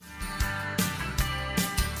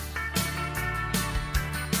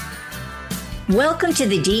Welcome to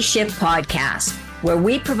the D-Shift podcast, where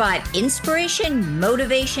we provide inspiration,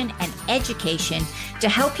 motivation, and education to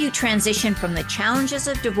help you transition from the challenges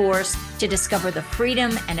of divorce to discover the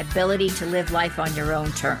freedom and ability to live life on your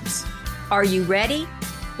own terms. Are you ready?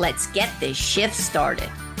 Let's get this shift started.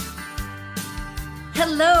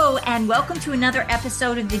 Hello, and welcome to another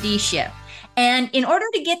episode of the D-Shift. And in order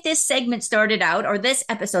to get this segment started out, or this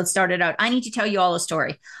episode started out, I need to tell you all a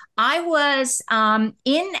story. I was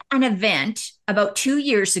in an event about 2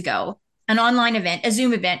 years ago, an online event, a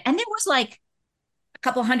Zoom event, and there was like a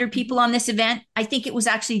couple hundred people on this event. I think it was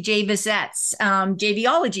actually Jay Vizette's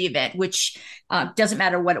JVology event, which doesn't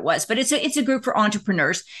matter what it was, but it's a group for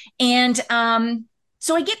entrepreneurs. And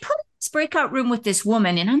so I get put in this breakout room with this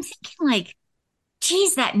woman, and I'm thinking like,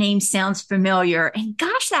 geez, that name sounds familiar. And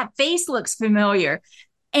gosh, that face looks familiar.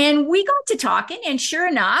 And we got to talking, and sure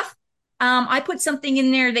enough, I put something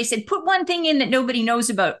in there. They said, put one thing in that nobody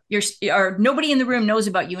knows about or nobody in the room knows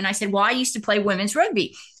about you. And I said, well, I used to play women's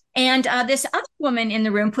rugby. And this other woman in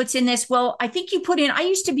the room puts in this, well, I think you put in, I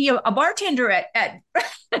used to be a bartender at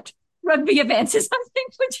rugby events. Is something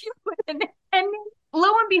which you put in there. And lo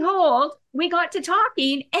and behold, we got to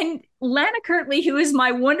talking, and Lana Kirtley, who is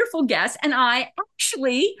my wonderful guest, and I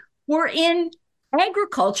actually were in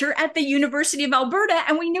agriculture at the University of Alberta,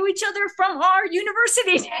 and we knew each other from our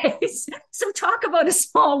university days. So talk about a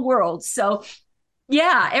small world. So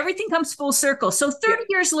yeah, everything comes full circle. So 30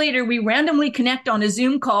 years later, we randomly connect on a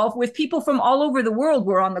Zoom call with people from all over the world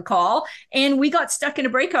were on the call, and we got stuck in a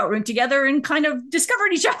breakout room together and kind of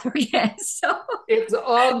discovered each other again. So it's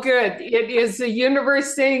all good. It is a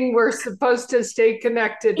universe thing. We're supposed to stay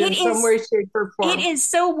connected in some way, shape, or form. It is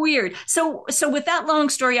so weird. So with that long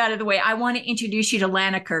story out of the way, I want to introduce you to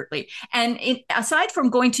Lana Kirtley. And aside from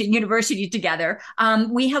going to university together,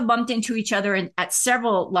 we have bumped into each other at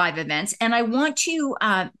several live events, and I want to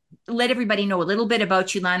let everybody know a little bit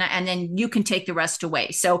about you, Lana, and then you can take the rest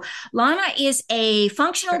away. So Lana is a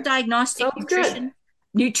functional diagnostic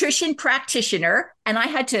nutrition practitioner, and I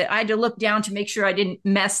had to look down to make sure I didn't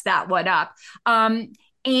mess that one up.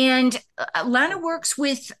 And Lana works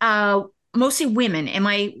with mostly women. Am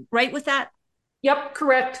I right with that? Yep,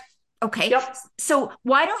 correct. Okay. Yep. So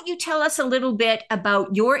why don't you tell us a little bit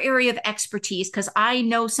about your area of expertise? Because I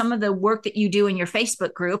know some of the work that you do in your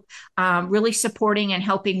Facebook group, really supporting and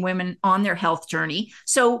helping women on their health journey.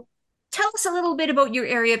 So tell us a little bit about your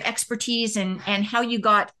area of expertise and how you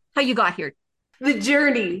got here. The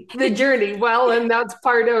journey. Well, and that's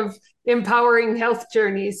part of empowering health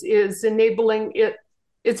journeys is enabling it.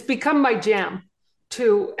 It's become my jam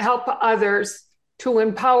to help others, to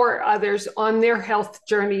empower others on their health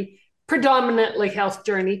journey. Predominantly health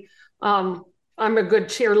journey. I'm a good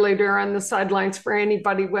cheerleader on the sidelines for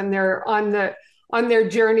anybody when they're on their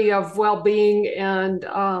journey of well-being and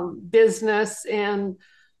business and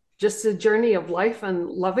just the journey of life and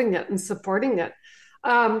loving it and supporting it.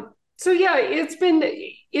 So yeah, it's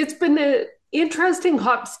been an interesting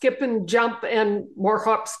hop, skip, and jump, and more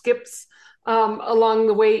hop skips along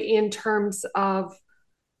the way in terms of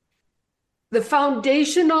the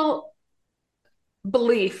foundational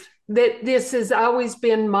belief that this has always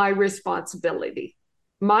been my responsibility.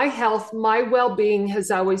 My health, my well-being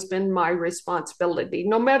has always been my responsibility,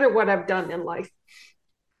 no matter what I've done in life,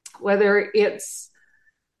 whether it's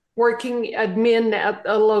working admin at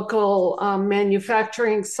a local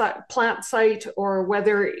manufacturing plant site, or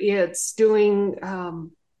whether it's doing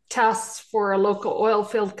tasks for a local oil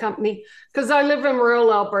field company, because I live in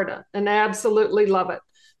rural Alberta and I absolutely love it.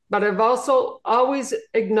 But I've also always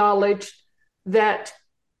acknowledged that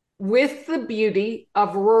with the beauty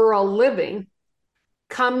of rural living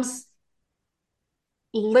comes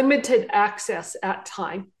limited access at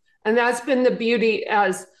time. And that's been the beauty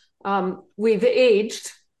as we've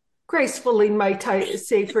aged, gracefully might I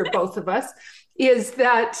say for both of us, is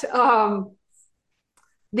that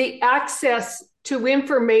the access to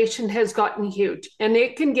information has gotten huge, and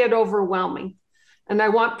it can get overwhelming. And I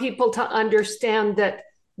want people to understand that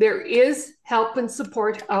there is help and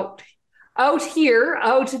support out here,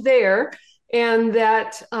 out there, and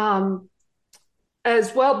that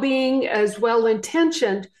as well-being, as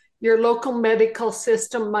well-intentioned your local medical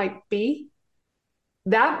system might be,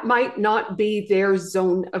 that might not be their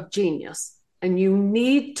zone of genius. And you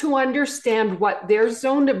need to understand what their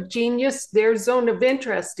zone of genius, their zone of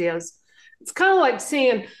interest is. It's kind of like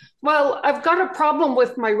saying, well, I've got a problem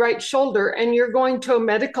with my right shoulder, and you're going to a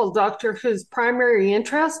medical doctor whose primary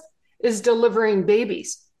interest is delivering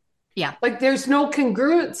babies. Yeah. Like there's no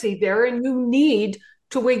congruency there, and you need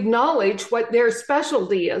to acknowledge what their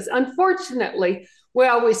specialty is. Unfortunately, we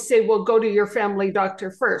always say, well, go to your family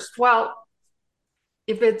doctor first. Well,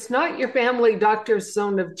 If it's not your family doctor's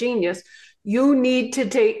zone of genius, you need to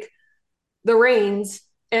take the reins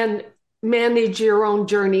and manage your own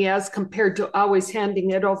journey as compared to always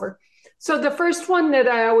handing it over. So, the first one that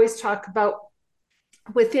I always talk about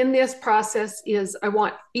within this process is I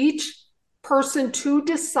want each person to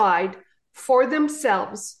decide for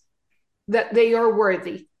themselves that they are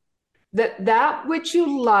worthy, that that which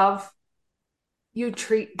you love, you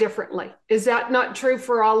treat differently. Is that not true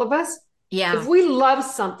for all of us? If Yeah. we love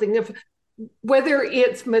something, if whether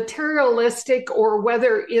it's materialistic or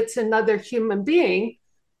whether it's another human being,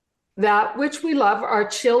 that which we love, our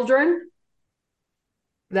children,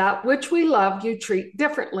 that which we love, you treat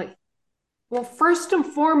differently. Well, first and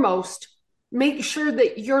foremost, make sure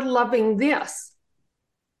that you're loving this.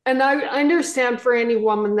 And I understand for any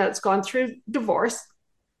woman that's gone through divorce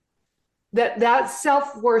that that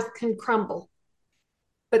self-worth can crumble.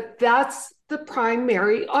 But that's the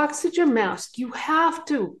primary oxygen mask. You have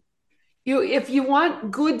to. If you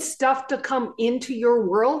want good stuff to come into your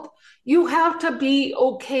world, you have to be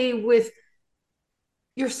okay with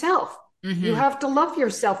yourself. You Hmm. have to love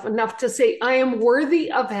yourself enough to say, I am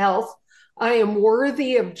worthy of health. I am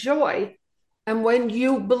worthy of joy. And when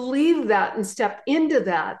you believe that and step into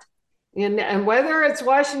that, and whether it's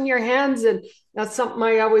washing your hands, and that's something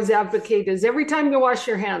I always advocate is every time you wash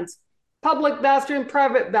your hands, public bathroom,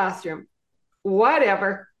 private bathroom,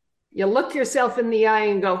 whatever, you look yourself in the eye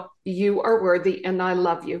and go, you are worthy and I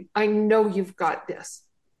love you. I know you've got this.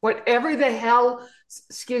 Whatever the hell,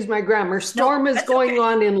 excuse my grammar, No, storm is that's okay. going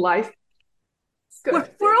on in life. We're,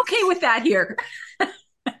 Good, we're thanks. okay with that here.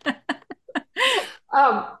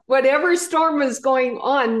 Whatever storm is going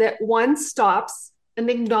on, that one stops and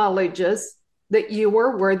acknowledges that you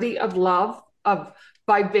are worthy of love, of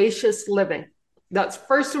vivacious living. That's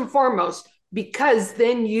first and foremost, because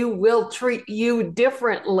then you will treat you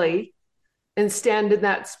differently and stand in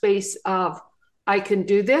that space of, I can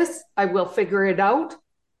do this, I will figure it out,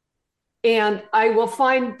 and I will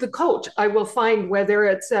find the coach. I will find whether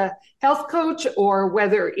it's a health coach or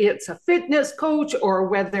whether it's a fitness coach or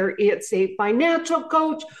whether it's a financial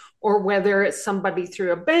coach or whether it's somebody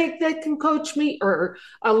through a bank that can coach me or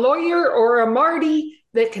a lawyer or a Marty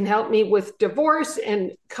that can help me with divorce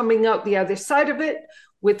and coming out the other side of it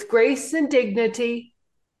with grace and dignity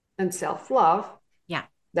and self-love. Yeah.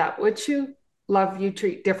 That which you love, you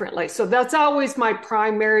treat differently. So that's always my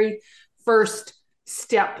primary first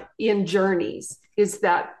step in journeys is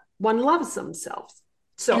that one loves themselves.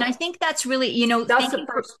 And I So think that's really, that's thank the you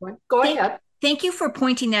for first one. Go thank ahead. thank you for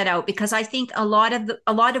pointing that out because I think a lot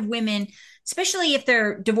of women, especially if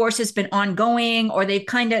their divorce has been ongoing or they've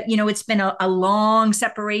kind of, it's been a long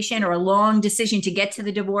separation or a long decision to get to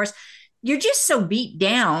the divorce, you're just so beat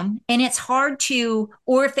down and it's hard to,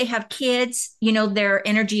 or if they have kids, their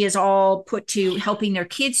energy is all put to helping their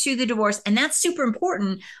kids through the divorce. And that's super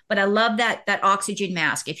important. But I love that oxygen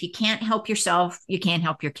mask. If you can't help yourself, you can't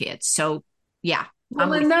help your kids. So yeah, I'm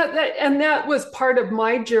Well, with and that was part of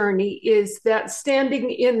my journey is that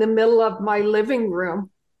standing in the middle of my living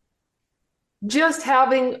room, just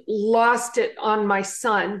having lost it on my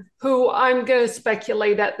son, who I'm going to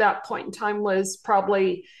speculate at that point in time was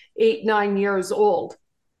probably 8, 9 years old,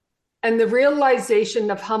 and the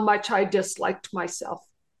realization of how much I disliked myself,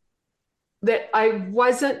 that I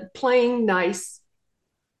wasn't playing nice,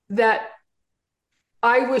 that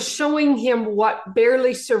I was showing him what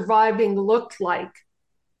barely surviving looked like.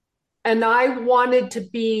 And I wanted to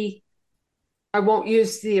be, I won't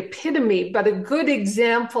use the epitome, but a good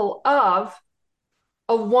example of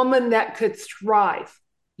a woman that could thrive,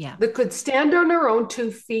 yeah. that could stand on her own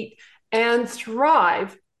 2 feet and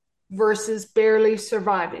thrive versus barely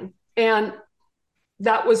surviving. And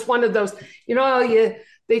that was one of those,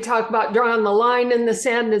 they talk about drawing the line in the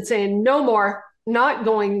sand and saying, no more, not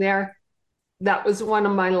going there. That was one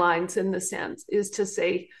of my lines in the sand, is to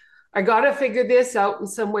say, I got to figure this out in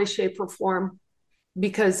some way, shape, or form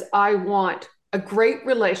because I want a great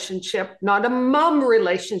relationship, not a mom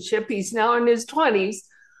relationship. He's now in his 20s.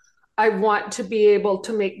 I want to be able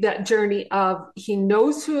to make that journey of he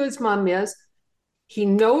knows who his mom is. He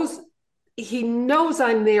knows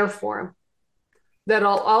I'm there for him, that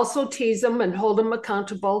I'll also tease him and hold him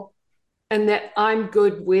accountable, and that I'm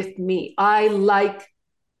good with me. I like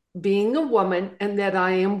being a woman and that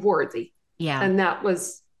I am worthy. Yeah. And that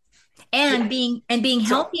was, And yeah. being So,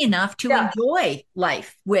 healthy enough to yeah. enjoy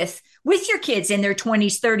life with your kids in their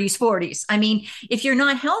 20s, 30s, 40s. I mean, if you're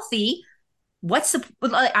not healthy, what's the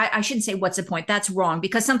I shouldn't say what's the point, that's wrong,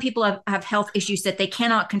 because some people have health issues that they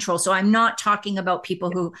cannot control. So I'm not talking about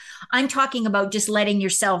people who, I'm talking about just letting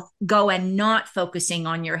yourself go and not focusing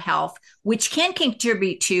on your health, which can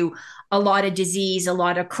contribute to a lot of disease, a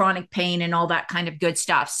lot of chronic pain, and all that kind of good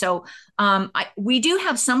stuff. So we do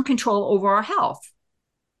have some control over our health.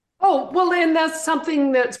 Oh, well, and that's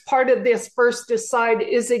something that's part of this first decide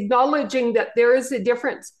is acknowledging that there is a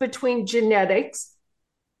difference between genetics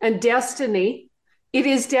and destiny. It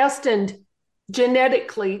is destined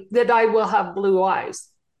genetically that I will have blue eyes.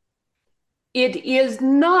 It is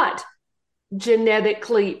not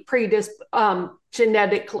genetically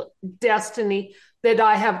genetic destiny that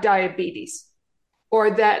I have diabetes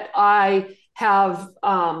or that I have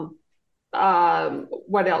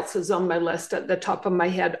what else is on my list at the top of my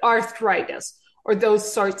head? Arthritis or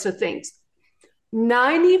those sorts of things.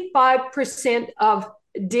 95% of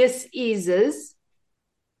diseases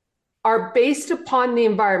are based upon the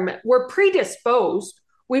environment. We're predisposed.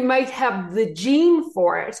 We might have the gene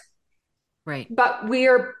for it, Right. but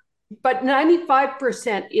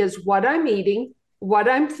 95% is what I'm eating, what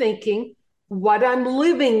I'm thinking, what I'm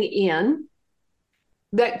living in,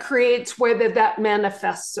 that creates whether that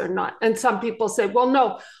manifests or not. And some people say, well,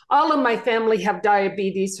 no, all of my family have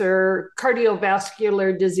diabetes or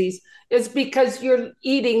cardiovascular disease. It's because you're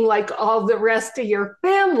eating like all the rest of your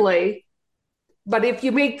family. But if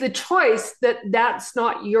you make the choice that that's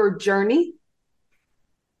not your journey,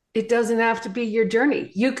 it doesn't have to be your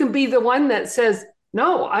journey. You can be the one that says,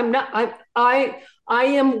 no, I'm not, I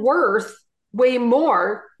am worth way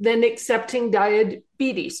more than accepting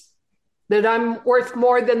diabetes, that I'm worth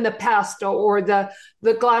more than the pasta or the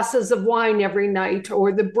glasses of wine every night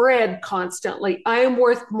or the bread constantly. I am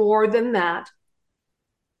worth more than that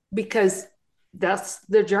because that's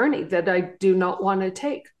the journey that I do not want to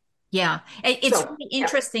take. Yeah, it's So, really yeah.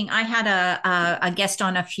 interesting. I had a guest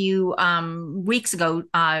on a few weeks ago,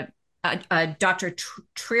 Dr.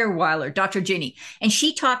 Trierweiler, Dr. Ginny, and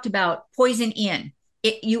she talked about poison in.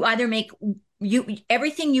 You either make you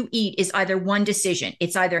everything you eat is either one decision.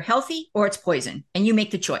 It's either healthy or it's poison, and you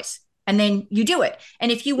make the choice, and then you do it.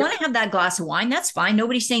 And if you want Yeah. to have that glass of wine, that's fine.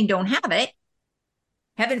 Nobody's saying don't have it.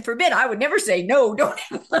 Heaven forbid, I would never say no, don't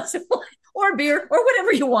have a glass of wine or beer or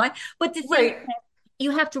whatever you want. But the thing, Right.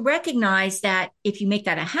 you have to recognize that if you make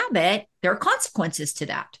that a habit, there are consequences to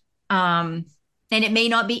that. And it may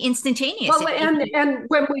not be instantaneous. Well, and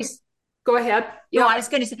when we go ahead, No, I yeah, was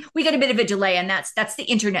going to say we got a bit of a delay, and that's the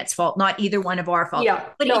internet's fault, not either one of our fault. yeah,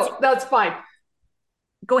 But it's no, that's fine.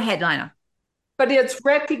 go ahead, Lana. But it's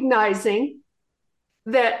recognizing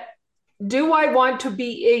that do I want to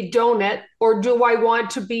be a donut or do I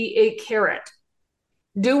want to be a carrot?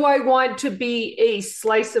 Do I want to be a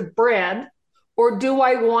slice of bread or do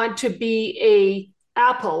I want to be a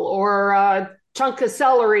apple or a chunk of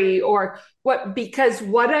celery or what? Because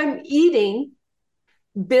what I'm eating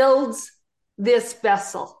builds this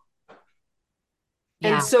vessel.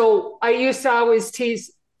 Yeah, And so I used to always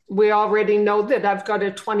tease, we already know that I've got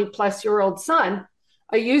a 20-plus-year-old son.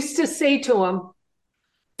 I used to say to him,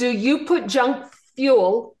 do you put junk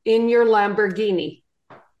fuel in your Lamborghini?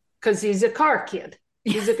 Because he's a car kid.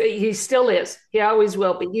 He still is. He always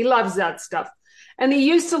will be. He loves that stuff. And he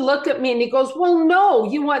used to look at me and he goes, well,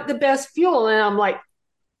 no, you want the best fuel. And I'm like,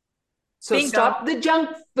 so bingo. stop the junk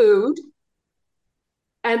food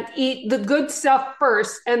and eat the good stuff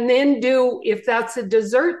first. And then do, if that's a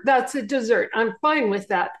dessert, that's a dessert. I'm fine with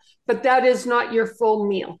that. But that is not your full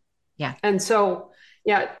meal. Yeah, And so,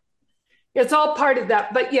 yeah, it's all part of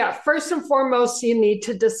that. But yeah, first and foremost, you need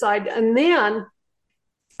to decide. And then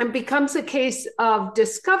it becomes a case of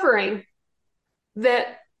discovering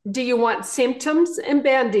that do you want symptoms and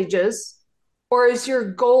bandages or is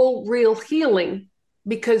your goal real healing?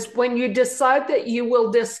 Because when you decide that you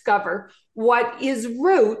will discover what is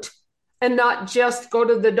root and not just go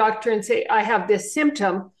to the doctor and say, I have this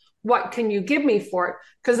symptom, what can you give me for it?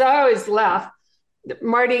 Because I always laugh.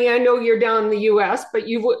 Marty, I know you're down in the US, but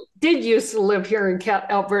you did used to live here in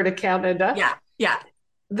Alberta, Canada. yeah, yeah.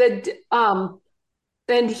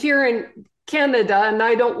 And here in Canada, and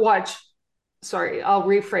I don't watch, sorry, I'll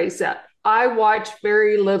rephrase that. I watch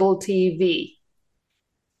very little TV,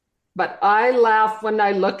 but I laugh when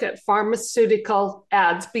I look at pharmaceutical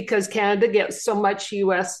ads because Canada gets so much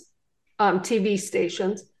US TV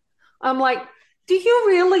stations. I'm like, do you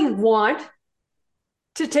really want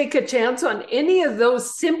to take a chance on any of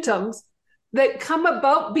those symptoms that come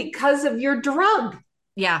about because of your drug?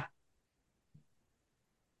 Yeah.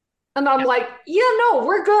 And I'm like, yeah, no,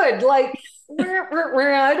 we're good. Like,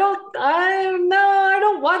 I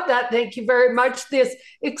don't want that. Thank you very much. This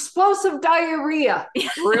explosive diarrhea.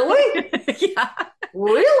 Really? Yeah.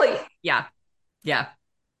 Really? Yeah. Yeah.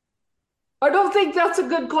 I don't think that's a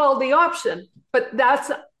good quality option, but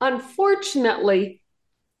that's unfortunately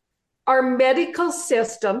our medical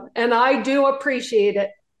system, and I do appreciate it.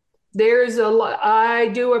 There's a lot, I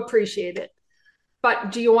do appreciate it.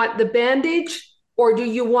 But do you want the bandage or do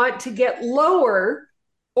you want to get lower?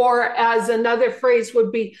 Or, as another phrase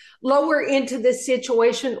would be, lower into the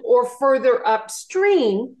situation or further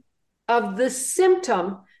upstream of the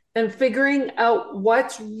symptom and figuring out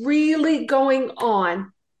what's really going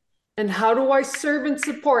on and how do I serve and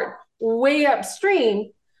support way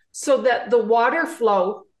upstream so that the water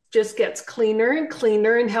flow just gets cleaner and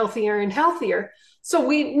cleaner and healthier. So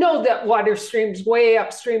we know that water streams way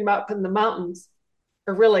upstream up in the mountains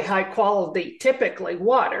are really high quality, typically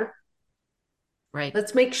water. Right.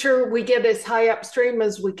 Let's make sure we get as high upstream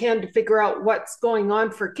as we can to figure out what's going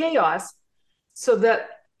on for chaos so that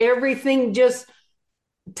everything just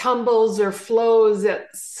tumbles or flows at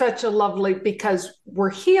such a lovely, because we're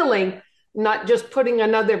healing, not just putting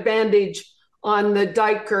another bandage on the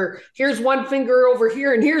dike, or here's one finger over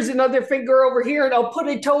here and here's another finger over here and I'll put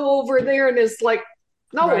a toe over there, and it's like,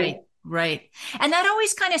 no. Right. Right. And that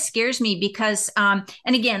always kind of scares me because, and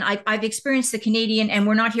again, I've experienced the Canadian, and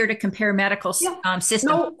we're not here to compare medical Yeah.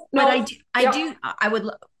 system, No, but no. Yep. I would,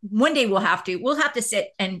 one day we'll have to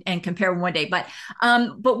sit and compare one day. But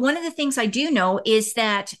one of the things I do know is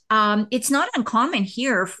that, it's not uncommon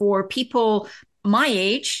here for people my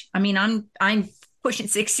age. I mean, I'm pushing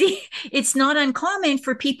 60. It's not uncommon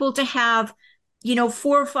for people to have, 4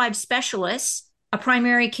 or 5 specialists, a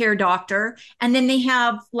primary care doctor, and then they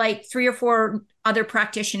have like 3 or 4 other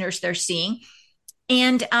practitioners they're seeing.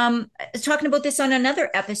 And talking about this on another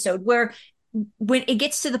episode, where when it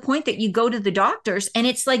gets to the point that you go to the doctors and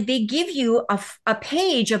it's like they give you a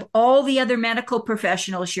page of all the other medical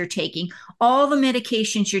professionals you're taking, all the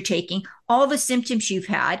medications you're taking, all the symptoms you've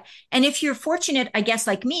had. And if you're fortunate, I guess,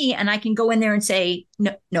 like me, and I can go in there and say,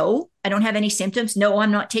 no, no, I don't have any symptoms. No,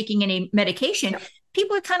 I'm not taking any medication.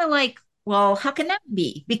 People are kind of like, well, how can that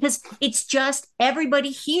be? Because it's just everybody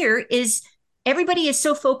is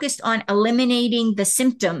so focused on eliminating the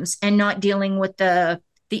symptoms and not dealing with the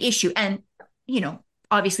issue. And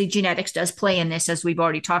obviously genetics does play in this, as we've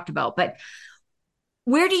already talked about. But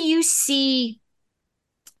where do you see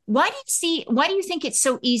why do you think it's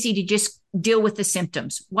so easy to just deal with the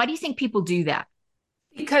symptoms? Why do you think people do that?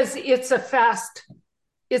 Because it's a fast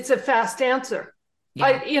answer.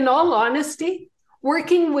 Yeah. In all honesty,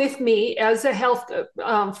 working with me as a health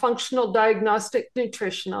functional diagnostic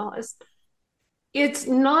nutritionalist, it's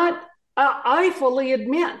not, I fully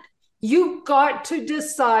admit, you've got to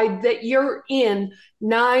decide that you're in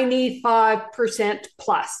 95%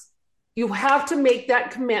 plus. You have to make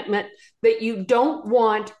that commitment that you don't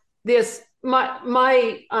want this.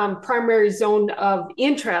 My primary zone of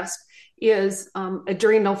interest is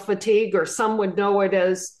adrenal fatigue, or some would know it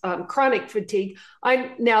as chronic fatigue.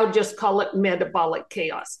 I now just call it metabolic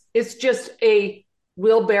chaos. It's just a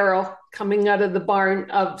wheelbarrow coming out of the barn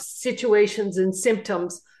of situations and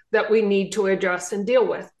symptoms that we need to address and deal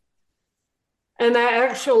with. And I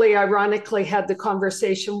actually, ironically, had the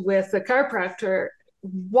conversation with the chiropractor.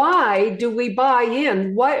 Why do we buy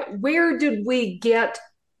in? Where did we get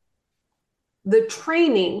the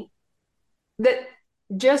training that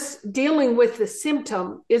just dealing with the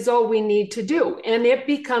symptom is all we need to do? And it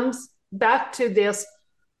becomes back to this: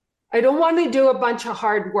 I don't want to do a bunch of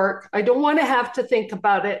hard work. I don't want to have to think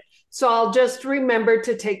about it. So I'll just remember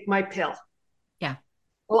to take my pill. Yeah.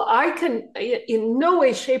 Well, I can, in no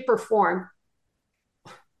way, shape, or form,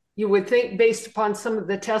 you would think, based upon some of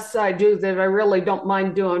the tests I do, that I really don't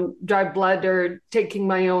mind doing dry blood or taking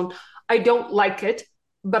my own. I don't like it,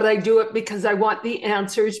 but I do it because I want the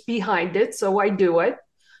answers behind it. So I do it.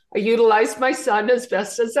 I utilize my son as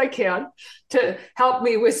best as I can to help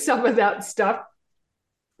me with some of that stuff.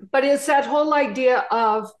 But it's that whole idea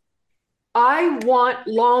of, I want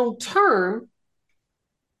long term.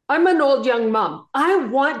 I'm an old young mom. I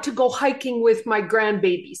want to go hiking with my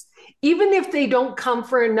grandbabies, even if they don't come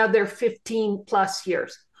for another 15 plus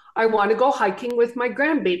years. I want to go hiking with my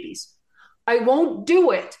grandbabies. I won't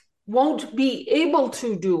be able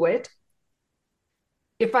to do it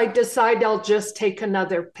if I decide I'll just take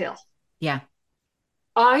another pill. Yeah.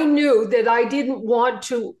 I knew that I didn't want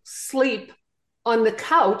to sleep on the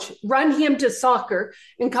couch, run him to soccer,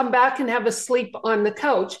 and come back and have a sleep on the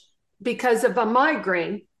couch because of a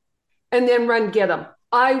migraine, and then run get him.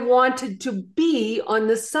 I wanted to be on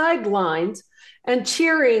the sidelines and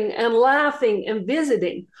cheering and laughing and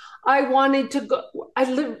visiting. I wanted to go, I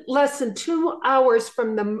live less than 2 hours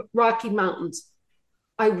from the Rocky Mountains.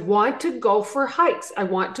 I want to go for hikes. I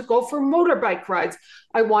want to go for motorbike rides.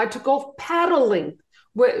 I want to go paddling,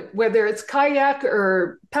 whether it's kayak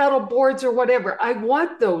or paddle boards or whatever. I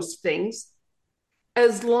want those things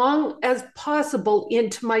as long as possible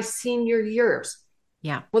into my senior years.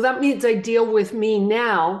 Yeah. Well, that means I deal with me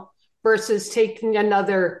now versus taking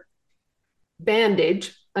another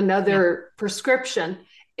bandage, Yeah. another prescription.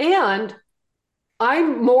 And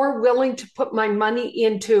I'm more willing to put my money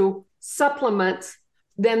into supplements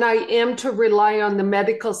than I am to rely on the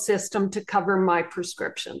medical system to cover my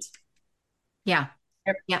prescriptions. Yeah.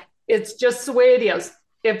 Yeah. It's just the way it is.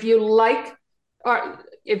 If you like,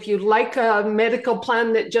 if you like a medical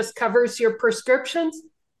plan that just covers your prescriptions,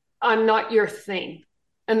 I'm not your thing.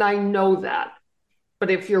 And I know that.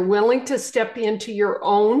 But if you're willing to step into your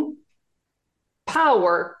own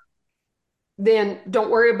power, then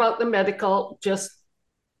don't worry about the medical. Just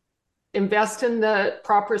invest in the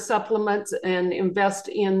proper supplements and invest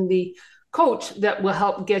in the coach that will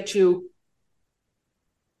help get you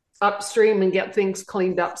upstream and get things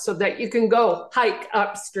cleaned up so that you can go hike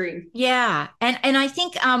upstream. Yeah. And I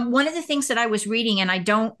think one of the things that I was reading, and I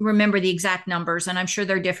don't remember the exact numbers, and I'm sure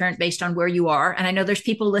they're different based on where you are. And I know there's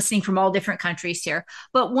people listening from all different countries here.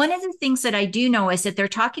 But one of the things that I do know is that they're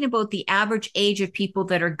talking about the average age of people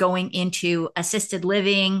that are going into assisted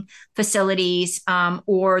living facilities,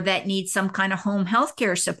 or that need some kind of home health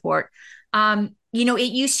care support. It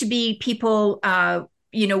used to be people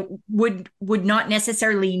would not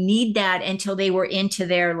necessarily need that until they were into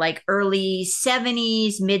their like early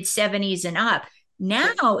 70s, mid 70s and up.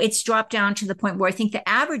 Now it's dropped down to the point where I think the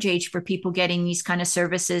average age for people getting these kind of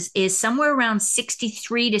services is somewhere around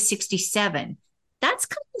 63 to 67. That's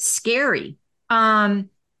kind of scary.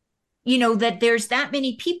 That there's that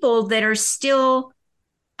many people that are still,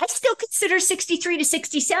 I still consider 63 to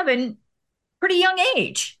 67 pretty young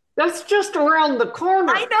age. That's just around the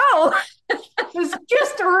corner. I know. It's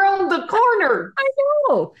just around the corner. I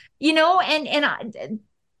know,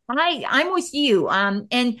 and I'm with you.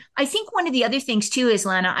 And I think one of the other things too is,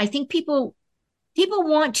 Lana, I think people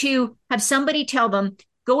want to have somebody tell them,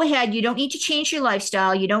 go ahead, you don't need to change your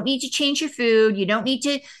lifestyle, you don't need to change your food, you don't need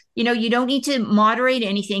to, you don't need to moderate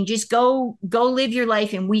anything. Just go live your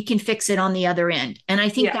life and we can fix it on the other end. And I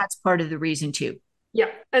think that's part of the reason too. Yeah,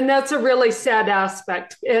 and that's a really sad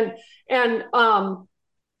aspect. And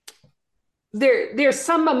there's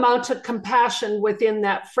some amount of compassion within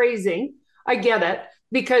that phrasing. I get it,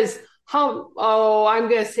 because I'm going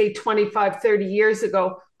to say 25, 30 years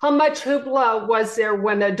ago, how much hoopla was there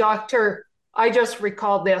when a doctor, I just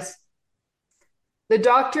recall this, the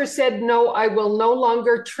doctor said, no, I will no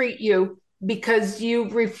longer treat you because you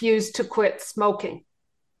refuse to quit smoking.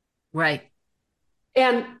 Right.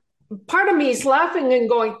 And part of me is laughing and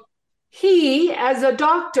going, he, as a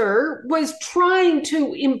doctor, was trying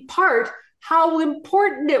to impart how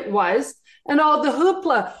important it was and all the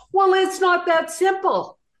hoopla. Well, it's not that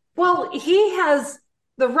simple. Well, he has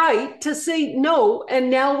the right to say no. And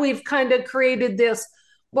now we've kind of created this,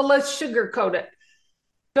 well, let's sugarcoat it.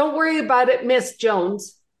 Don't worry about it, Miss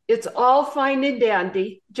Jones. It's all fine and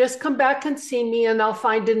dandy. Just come back and see me and I'll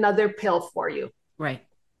find another pill for you. Right.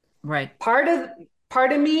 Right. Part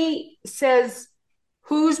of me says,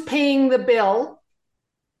 who's paying the bill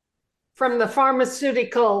from the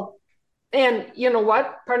pharmaceutical? And you know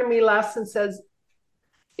what? Part of me laughs and says,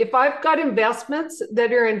 if I've got investments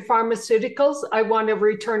that are in pharmaceuticals, I want a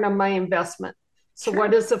return on my investment. So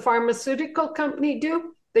what does the pharmaceutical company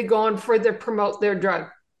do? They go and further promote their drug.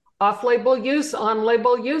 Off-label use,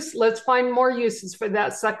 on-label use. Let's find more uses for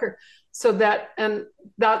that sucker. And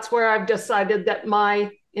that's where I've decided that my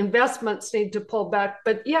investments need to pull back.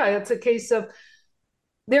 But yeah, it's a case of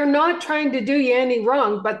they're not trying to do you any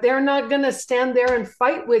wrong, but they're not going to stand there and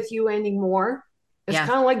fight with you anymore. It's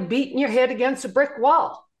kind of like beating your head against a brick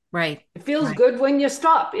wall. Right. It feels good when you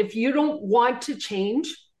stop. If you don't want to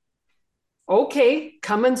change, okay,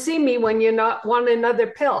 come and see me when you not want another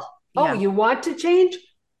pill. Yeah. Oh, you want to change?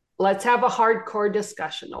 Let's have a hardcore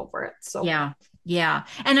discussion over it. So yeah.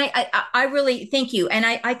 And I really thank you. And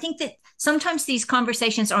I think that sometimes these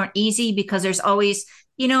conversations aren't easy because there's always,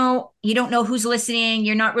 you don't know who's listening.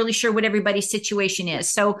 You're not really sure what everybody's situation is.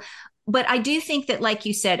 So, but I do think that, like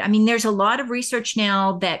you said, I mean, there's a lot of research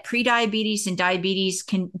now that prediabetes and diabetes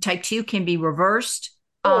type 2 can be reversed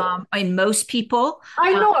in most people.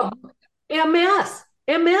 I know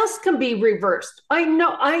MS can be reversed. I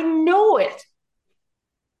know it.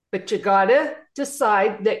 But you gotta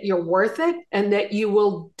decide that you're worth it and that you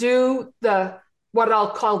will do what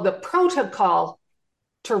I'll call the protocol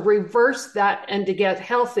to reverse that and to get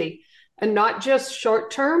healthy, and not just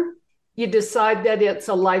short term. You decide that it's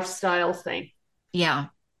a lifestyle thing. Yeah.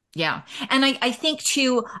 Yeah. And I think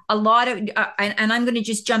too, a lot of, and I'm going to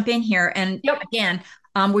just jump in here. And Yep. again,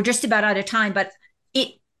 we're just about out of time, but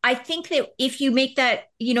I think that if you make that,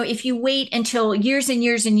 if you wait until years and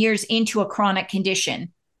years and years into a chronic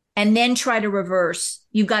condition and then try to reverse,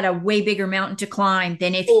 you've got a way bigger mountain to climb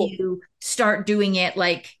than if Oh, you start doing it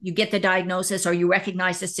like you get the diagnosis or you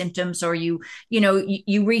recognize the symptoms or you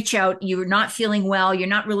reach out, you're not feeling well, you're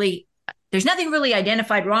not really there's nothing really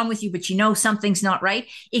identified wrong with you, but something's not right.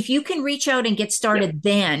 If you can reach out and get yep. started,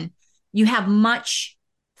 then you have much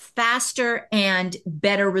faster and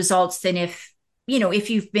better results than if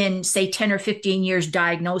you've been, say, 10 or 15 years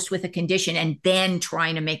diagnosed with a condition and then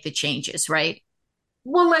trying to make the changes, right?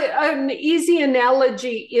 Well, an easy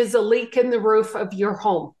analogy is a leak in the roof of your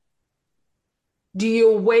home. Do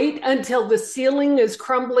you wait until the ceiling is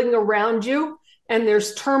crumbling around you and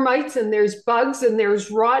there's termites and there's bugs and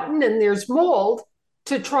there's rotten and there's mold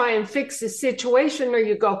to try and fix the situation? Or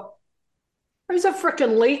you go, there's a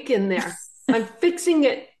freaking leak in there. I'm fixing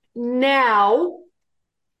it now,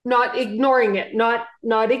 not ignoring it, not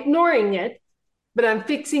ignoring it, but I'm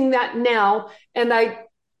fixing that now. And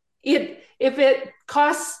if it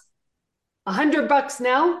costs $100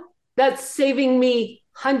 now, that's saving me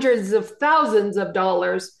hundreds of thousands of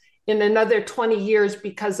dollars in another 20 years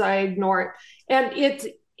because I ignore it. And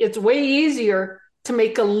it's way easier to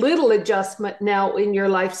make a little adjustment now in your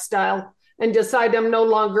lifestyle and decide I'm no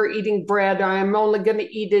longer eating bread, or I'm only going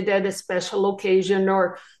to eat it at a special occasion,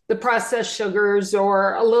 or the processed sugars,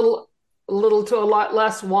 or a little to a lot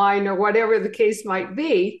less wine, or whatever the case might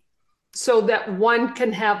be, so that one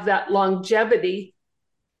can have that longevity.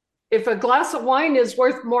 If a glass of wine is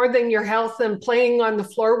worth more than your health and playing on the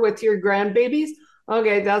floor with your grandbabies,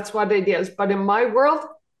 okay, that's what it is. But in my world,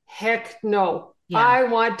 heck no. Yeah. I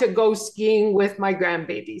want to go skiing with my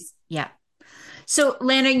grandbabies. Yeah. So,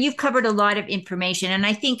 Lana, you've covered a lot of information, and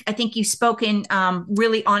I think you've spoken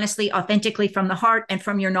really honestly, authentically from the heart and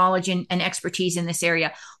from your knowledge and expertise in this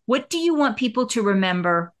area. What do you want people to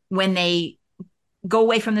remember when they go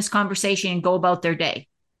away from this conversation and go about their day?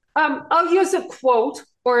 I'll use a quote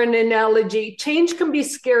or an analogy. Change can be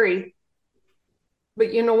scary,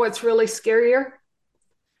 but you know what's really scarier?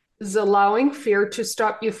 Is allowing fear to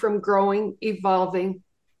stop you from growing, evolving,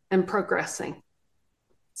 and progressing.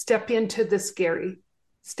 Step into the scary,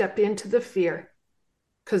 step into the fear,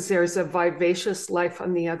 because there's a vivacious life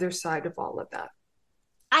on the other side of all of that.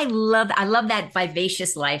 I love that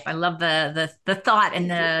vivacious life. I love the thought and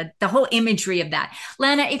the whole imagery of that.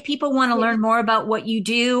 Lana, if people want to learn more about what you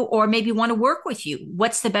do or maybe want to work with you,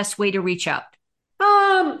 what's the best way to reach out?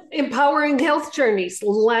 Empowering Health Journeys,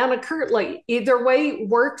 Lana Kirtley. Either way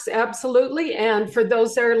works absolutely. And for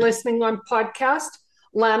those that are listening on podcast,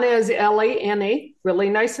 Lana is Lana, really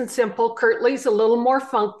nice and simple. Kirtley's a little more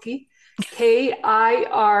funky, Kirtley.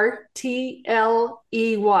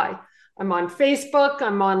 I'm on Facebook.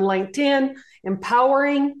 I'm on LinkedIn.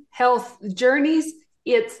 Empowering Health Journeys.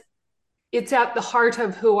 It's at the heart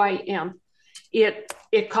of who I am.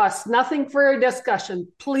 It costs nothing for a discussion.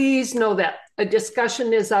 Please know that. A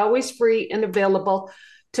discussion is always free and available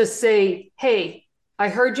to say, hey, I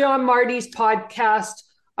heard you on Marty's podcast.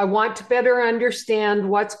 I want to better understand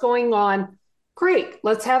what's going on. Great.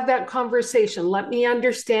 Let's have that conversation. Let me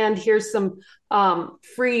understand. Here's some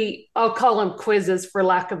free, I'll call them quizzes for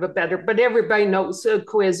lack of a better, but everybody knows a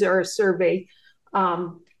quiz or a survey.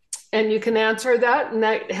 And you can answer that, and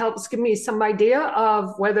that helps give me some idea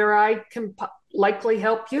of whether I can likely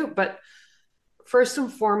help you. But first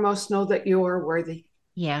and foremost, know that you are worthy.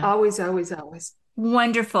 Yeah. Always, always, always.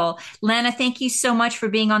 Wonderful. Lana, thank you so much for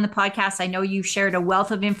being on the podcast. I know you've shared a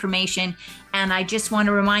wealth of information, and I just want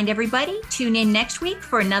to remind everybody, tune in next week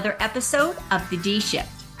for another episode of The D Shift.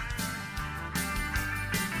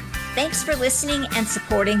 Thanks for listening and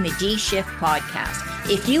supporting the D Shift podcast.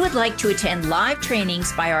 If you would like to attend live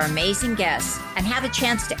trainings by our amazing guests and have a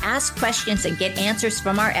chance to ask questions and get answers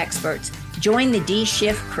from our experts, join the D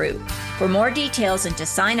Shift crew. For more details and to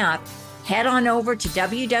sign up, head on over to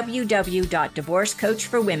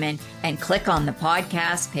www.divorcecoachforwomen and click on the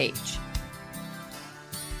podcast page.